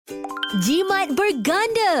Jimat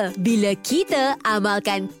berganda bila kita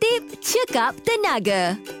amalkan tip cekap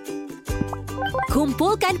tenaga.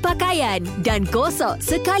 Kumpulkan pakaian dan gosok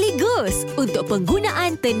sekaligus untuk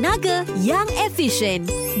penggunaan tenaga yang efisien.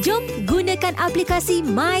 Jom gunakan aplikasi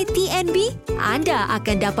MyTNB. Anda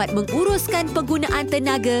akan dapat menguruskan penggunaan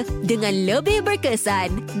tenaga dengan lebih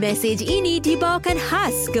berkesan. Mesej ini dibawakan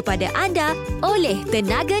khas kepada anda oleh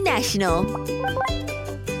Tenaga Nasional.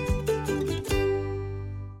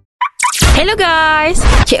 Hello guys,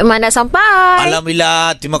 Cik Man dah sampai.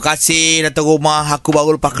 Alhamdulillah, terima kasih datang rumah. Aku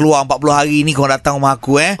baru lepas keluar 40 hari ni korang datang rumah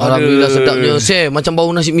aku Alhamdulillah sedapnya Seh. Macam bau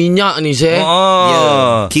nasi minyak ni Seh.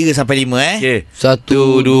 Ya, kira sampai 5 Okay. 1,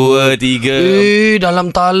 2, 3. Dalam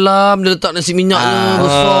talam dia letak nasi minyaknya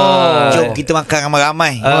besar. Jom kita makan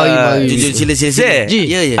ramai-ramai. Mari. Jom sila. Seh,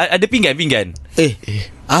 Ya. ada pinggan?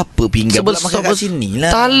 Apa pinggan pula Sebesar makan kat sini lah.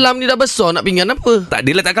 Talam ni dah besar, nak pinggan apa? Tak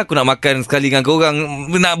adalah, takkan aku nak makan sekali dengan korang.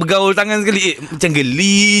 Nak bergaul tangan sekali. Macam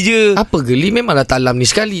geli je. Apa geli, memanglah talam ni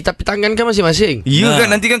sekali, tapi tangan kan masing-masing. Ya kan,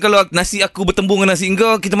 nanti kan kalau nasi aku bertembung dengan nasi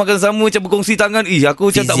engkau, kita makan sama macam berkongsi tangan.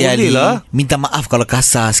 Aku macam tak Fizi boleh Ali, lah. minta maaf kalau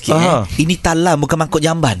kasar sikit. Ini talam bukan mangkuk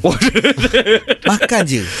jamban. Makan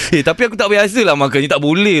je. Tapi aku tak biasa lah makan ni. Tak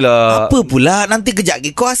boleh lah. Apa pula, nanti kejap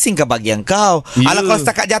lagi kau asingkan bagian kau. Ya. Alah, kalau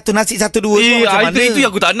setakat jatuh nasi 1, 2 macam mana? Itu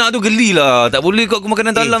yang aku tak nak tu, geli lah. Tak boleh kau aku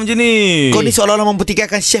makanan talam je ni. Kau ni seolah-olah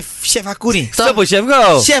mempertikaikan chef aku ni. Siapa chef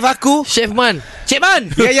kau? Chef aku Chef Man. Cik Man.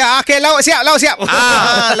 Ya, okey, lauk siap. Lauk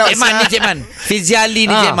Lauk Cik Man ni, Cik Man Fizi Ali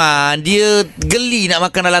ni, Cik Man, dia geli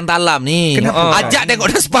nak makan dalam talam ni. Kenapa? Ajak tengok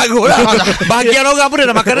dah separuh lah. Bahagian orang pun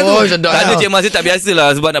dah makan dah tu. Sedap. Tak ada, Cik Mas, tak biasa lah.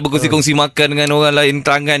 Sebab nak berkongsi-kongsi makan dengan orang lain,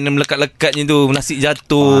 tangan melekat-lekatnya tu, nasi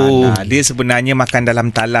jatuh. Dia sebenarnya makan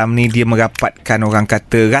dalam talam ni, dia merapatkan orang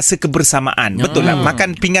kata rasa kebersamaan. Betul lah,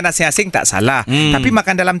 makan pinggan asing-asing tak salah. Tapi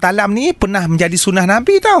makan dalam talam ni pernah menjadi sunnah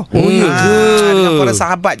Nabi tau. Dengan para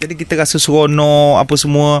sahabat. Jadi kita rasa seronok apa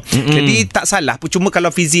semua. Jadi tak salah. Cuma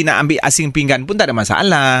kalau Fizi nak ambil asing pinggan pun tak ada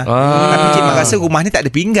masalah. Tapi Cik Man rasa rumah ni tak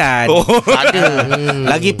ada pinggan. Tak ada.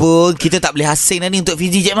 Lagipun kita tak boleh asing dah ni untuk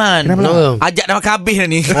Fizi, Cik Man. Kenapa? Ajak dah makan habis dah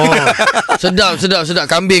ni. Sedap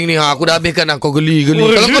kambing ni. Aku dah habiskan dah. Kau geli.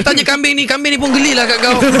 Kalau kau tanya kambing ni pun gelilah kat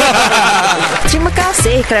kau. Terima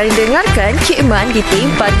kasih kerana dengarkan Cik Man di Tim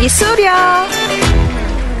Pagi Surya.